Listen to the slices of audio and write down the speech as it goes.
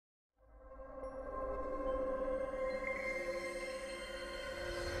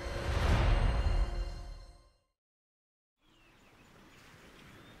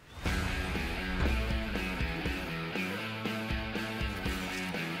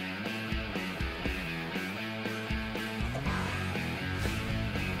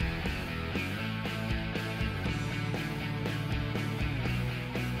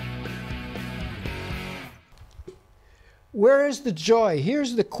where is the joy?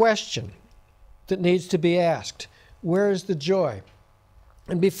 Here's the question that needs to be asked. Where is the joy?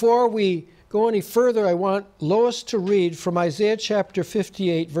 And before we go any further, I want Lois to read from Isaiah chapter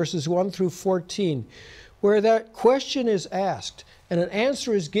 58, verses 1 through 14, where that question is asked and an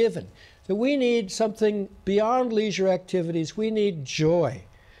answer is given, that we need something beyond leisure activities. We need joy,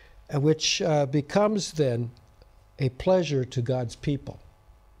 which becomes then a pleasure to God's people.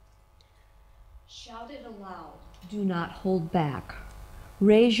 Shout it aloud, do not hold back.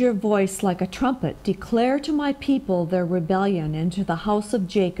 Raise your voice like a trumpet. Declare to my people their rebellion, and to the house of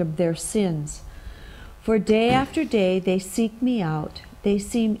Jacob their sins. For day after day they seek me out. They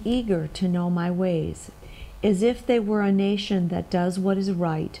seem eager to know my ways, as if they were a nation that does what is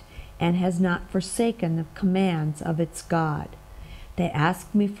right and has not forsaken the commands of its God. They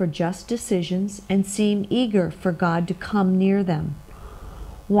ask me for just decisions and seem eager for God to come near them.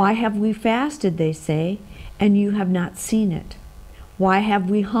 Why have we fasted, they say, and you have not seen it? Why have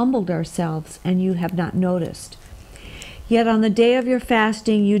we humbled ourselves, and you have not noticed? Yet on the day of your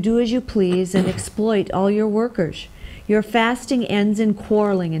fasting you do as you please and exploit all your workers. Your fasting ends in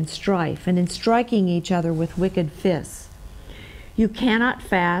quarreling and strife, and in striking each other with wicked fists. You cannot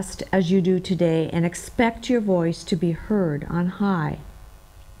fast as you do today and expect your voice to be heard on high.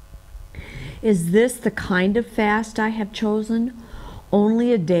 Is this the kind of fast I have chosen?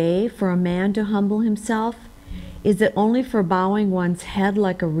 Only a day for a man to humble himself? Is it only for bowing one's head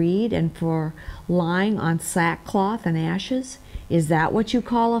like a reed and for lying on sackcloth and ashes? Is that what you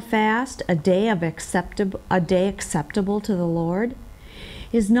call a fast, a day acceptable to the Lord?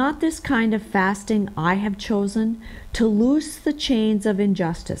 Is not this kind of fasting I have chosen, to loose the chains of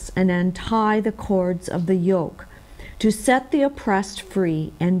injustice and untie the cords of the yoke, to set the oppressed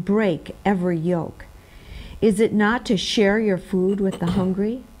free and break every yoke? Is it not to share your food with the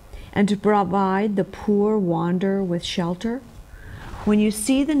hungry, and to provide the poor wanderer with shelter? When you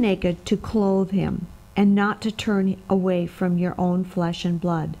see the naked, to clothe him, and not to turn away from your own flesh and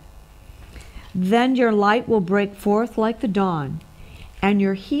blood. Then your light will break forth like the dawn, and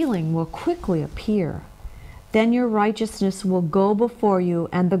your healing will quickly appear. Then your righteousness will go before you,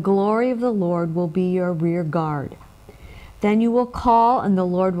 and the glory of the Lord will be your rear guard. Then you will call, and the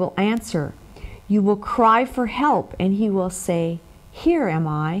Lord will answer. You will cry for help, and he will say, Here am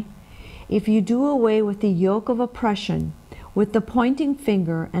I. If you do away with the yoke of oppression, with the pointing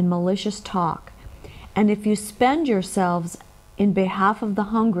finger and malicious talk, and if you spend yourselves in behalf of the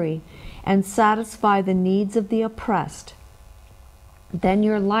hungry and satisfy the needs of the oppressed, then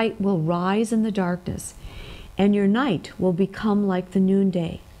your light will rise in the darkness, and your night will become like the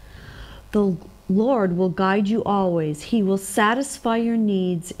noonday. The Lord will guide you always. He will satisfy your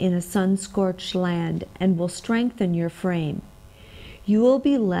needs in a sun-scorched land and will strengthen your frame. You will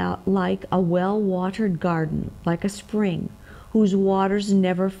be like a well-watered garden, like a spring, whose waters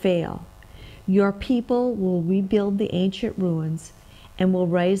never fail. Your people will rebuild the ancient ruins and will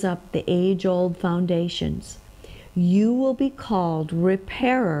raise up the age-old foundations. You will be called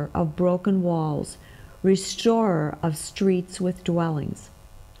repairer of broken walls, restorer of streets with dwellings.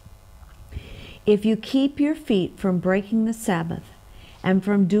 If you keep your feet from breaking the Sabbath and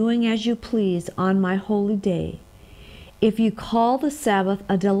from doing as you please on my holy day, if you call the Sabbath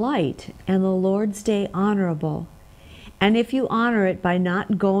a delight and the Lord's day honorable, and if you honor it by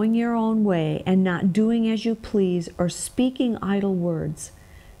not going your own way and not doing as you please or speaking idle words,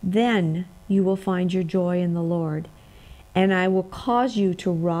 then you will find your joy in the Lord, and I will cause you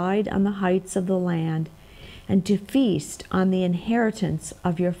to ride on the heights of the land and to feast on the inheritance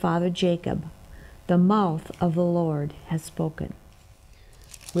of your father Jacob. The mouth of the Lord has spoken.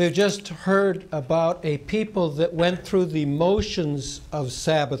 We have just heard about a people that went through the motions of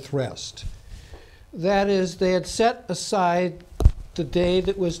Sabbath rest. That is, they had set aside the day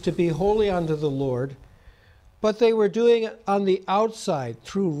that was to be holy unto the Lord, but they were doing it on the outside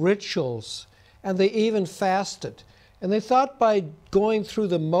through rituals, and they even fasted. And they thought by going through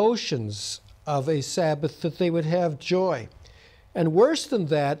the motions of a Sabbath that they would have joy. And worse than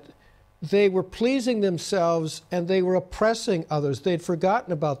that, they were pleasing themselves and they were oppressing others. They'd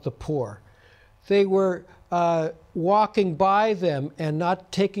forgotten about the poor. They were walking by them and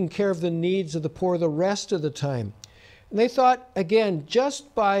not taking care of the needs of the poor the rest of the time. And they thought, again,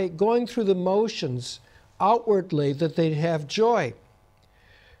 just by going through the motions outwardly, that they'd have joy.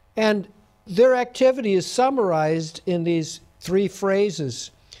 And their activity is summarized in these three phrases.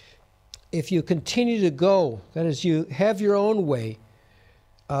 If you continue to go, that is, you have your own way,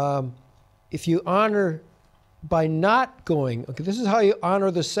 if you honor by not going, okay, this is how you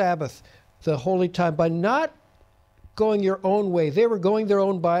honor the Sabbath, the holy time, by not going your own way. They were going their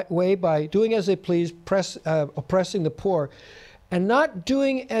own way by doing as they please, oppressing the poor, and not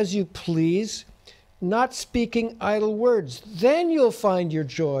doing as you please, not speaking idle words. Then you'll find your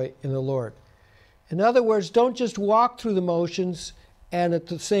joy in the Lord. In other words, don't just walk through the motions and at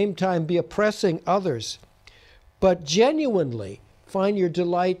the same time be oppressing others, but genuinely find your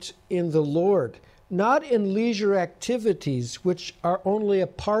delight in the Lord, not in leisure activities which are only a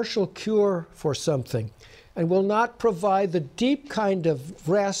partial cure for something and will not provide the deep kind of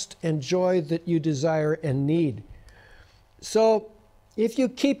rest and joy that you desire and need. So, if you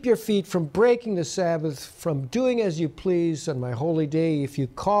keep your feet from breaking the Sabbath, from doing as you please on my holy day, if you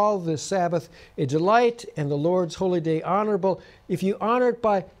call the Sabbath a delight and the Lord's holy day honorable, if you honor it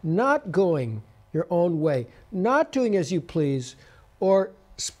by not going your own way, not doing as you please, or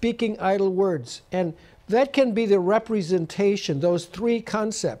speaking idle words, and that can be the representation, those three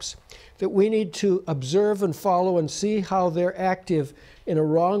concepts that we need to observe and follow and see how they're active in a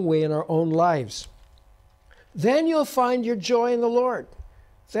wrong way in our own lives. Then you'll find your joy in the Lord.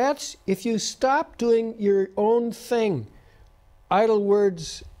 That's if you stop doing your own thing, idle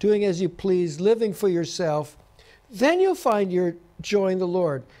words, doing as you please, living for yourself, then you'll find your joy in the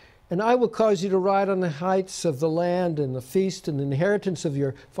Lord. And I will cause you to ride on the heights of the land and the feast and the inheritance of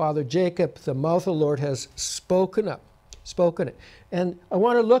your father Jacob. The mouth of the Lord has spoken it. And I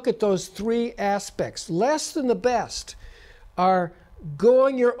want to look at those three aspects. Less than the best are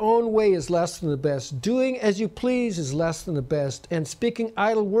going your own way is less than the best. Doing as you please is less than the best. And speaking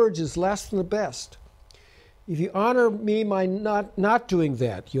idle words is less than the best. If you honor me by not doing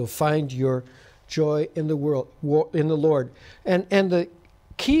that, you'll find your joy in the Lord. And the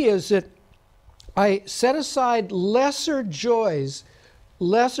key is that I set aside lesser joys,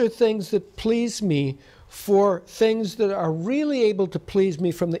 lesser things that please me for things that are really able to please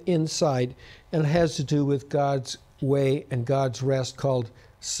me from the inside, and it has to do with God's way and God's rest called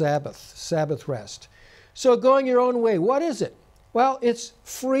Sabbath rest. So going your own way, what is it? Well, it's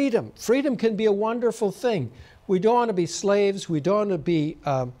freedom. Freedom can be a wonderful thing. We don't want to be slaves. We don't want to be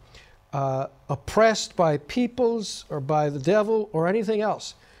oppressed by peoples or by the devil or anything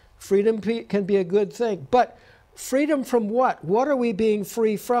else. Freedom can be a good thing. But freedom from what? What are we being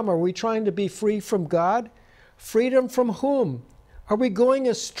free from? Are we trying to be free from God? Freedom from whom? Are we going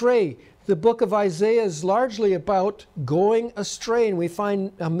astray? The book of Isaiah is largely about going astray, and we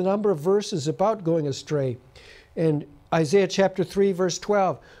find a number of verses about going astray. In Isaiah chapter 3, verse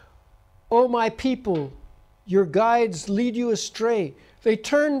 12, "O my people, your guides lead you astray. They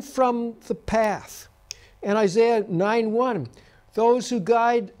turn from the path." And Isaiah 9:1, "Those who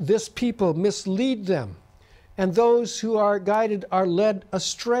guide this people mislead them, and those who are guided are led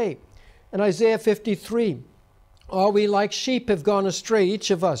astray." And Isaiah 53, "All we like sheep have gone astray.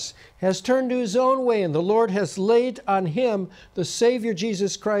 Each of us has turned to his own way, and the Lord has laid on him, the Savior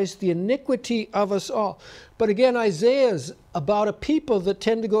Jesus Christ, the iniquity of us all." But again, Isaiah is about a people that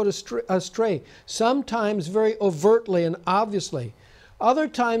tend to go astray, sometimes very overtly and obviously, other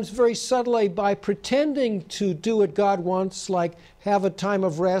times very subtly by pretending to do what God wants, like have a time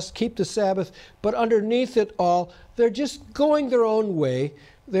of rest, keep the Sabbath, but underneath it all, they're just going their own way.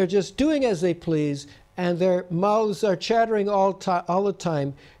 They're just doing as they please, and their mouths are chattering all the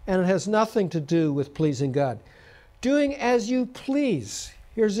time, and it has nothing to do with pleasing God. Doing as you please.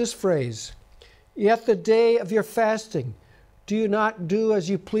 Here's this phrase: "Yet the day of your fasting, do you not do as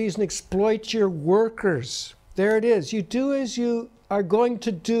you please and exploit your workers?" There it is. You do as you are going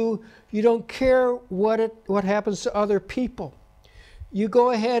to do. You don't care what happens to other people. You go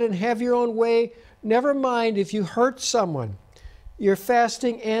ahead and have your own way. Never mind if you hurt someone. Your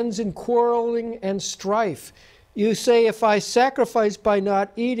fasting ends in quarreling and strife. You say, if I sacrifice by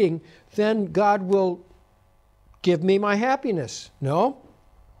not eating, then God will give me my happiness. No.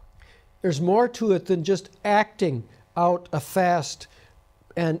 There's more to it than just acting out a fast.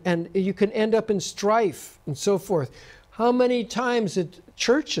 And you can end up in strife and so forth. How many times did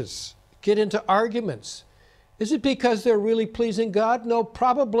churches get into arguments? Is it because they're really pleasing God? No,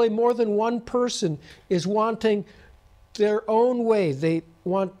 probably more than one person is wanting their own way. They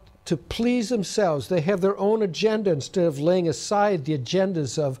want to please themselves. They have their own agenda instead of laying aside the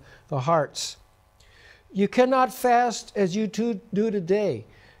agendas of the hearts. You cannot fast as you do today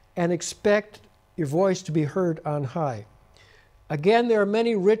and expect your voice to be heard on high. Again, there are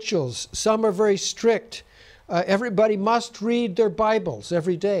many rituals. Some are very strict. Everybody must read their Bibles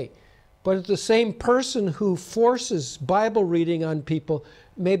every day. But the same person who forces Bible reading on people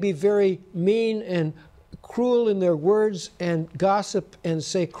may be very mean and cruel in their words and gossip and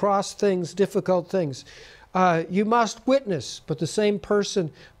say cross things, difficult things. You must witness, but the same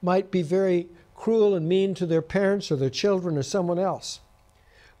person might be very cruel and mean to their parents or their children or someone else.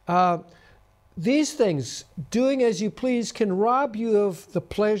 These things, doing as you please, can rob you of the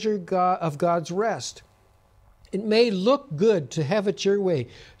pleasure of God's rest. It may look good to have it your way,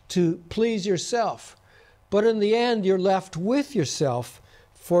 to please yourself, but in the end you're left with yourself,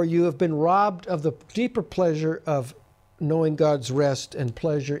 for you have been robbed of the deeper pleasure of knowing God's rest and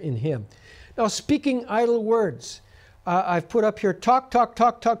pleasure in Him. Now, speaking idle words. I've put up here, talk, talk,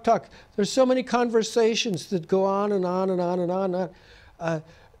 talk, talk, talk. There's so many conversations that go on and on and on and on and on.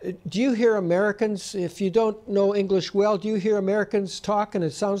 Do you hear Americans, if you don't know English well, do you hear Americans talk and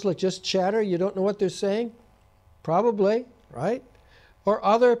it sounds like just chatter? You don't know what they're saying? Probably, right? Or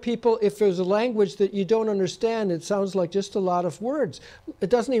other people, if there's a language that you don't understand, it sounds like just a lot of words. It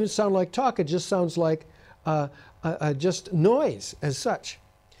doesn't even sound like talk, it just sounds like just noise as such.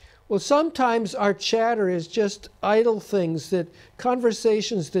 Well, sometimes our chatter is just idle things,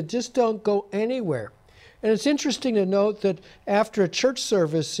 conversations that just don't go anywhere. And it's interesting to note that after a church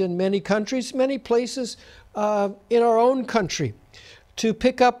service in many countries, many places in our own country, to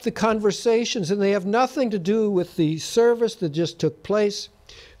pick up the conversations, and they have nothing to do with the service that just took place.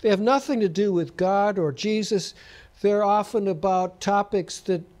 They have nothing to do with God or Jesus. They're often about topics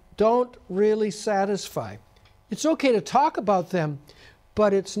that don't really satisfy. It's okay to talk about them,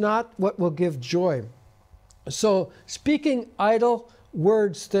 but it's not what will give joy. So speaking idle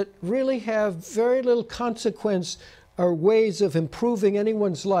words that really have very little consequence are ways of improving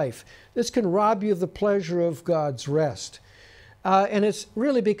anyone's life. This can rob you of the pleasure of God's rest. And it's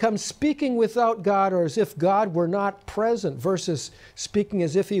really becomes speaking without God, or as if God were not present, versus speaking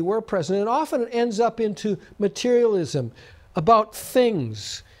as if He were present. And often it ends up into materialism, about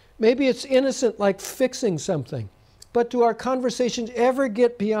things. Maybe it's innocent, like fixing something. But do our conversations ever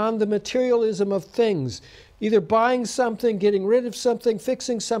get beyond the materialism of things? Either buying something, getting rid of something,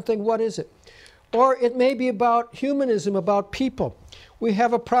 fixing something, what is it? Or it may be about humanism, about people. We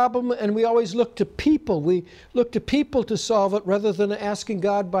have a problem and we always look to people. We look to people to solve it rather than asking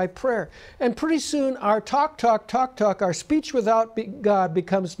God by prayer. And pretty soon our talk, our speech without God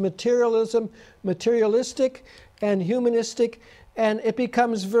becomes materialistic and humanistic, and it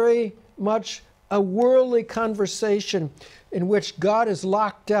becomes very much a worldly conversation in which God is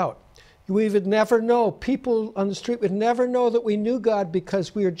locked out. We would never know, people on the street would never know that we knew God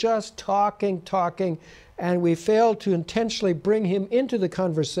because we are just talking, and we fail to intentionally bring Him into the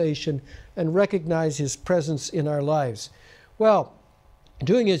conversation and recognize His presence in our lives. Well,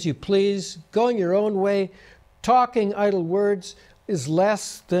 doing as you please, going your own way, talking idle words is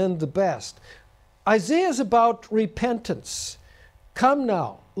less than the best. Isaiah is about repentance. Come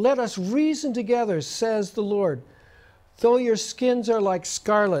now, let us reason together, says the Lord. Though your skins are like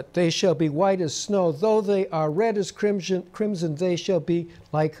scarlet, they shall be white as snow. Though they are red as crimson, they shall be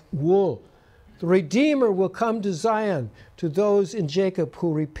like wool. The Redeemer will come to Zion, to those in Jacob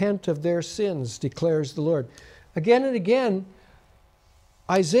who repent of their sins, declares the Lord. Again and again,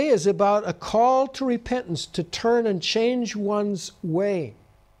 Isaiah is about a call to repentance, to turn and change one's way.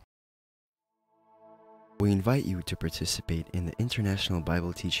 We invite you to participate in the International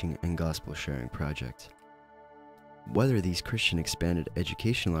Bible Teaching and Gospel Sharing Project. Whether these Christian expanded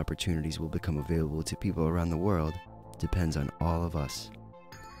educational opportunities will become available to people around the world depends on all of us.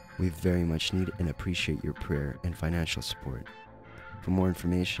 We very much need and appreciate your prayer and financial support. For more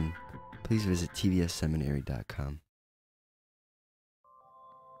information, please visit tvsseminary.com.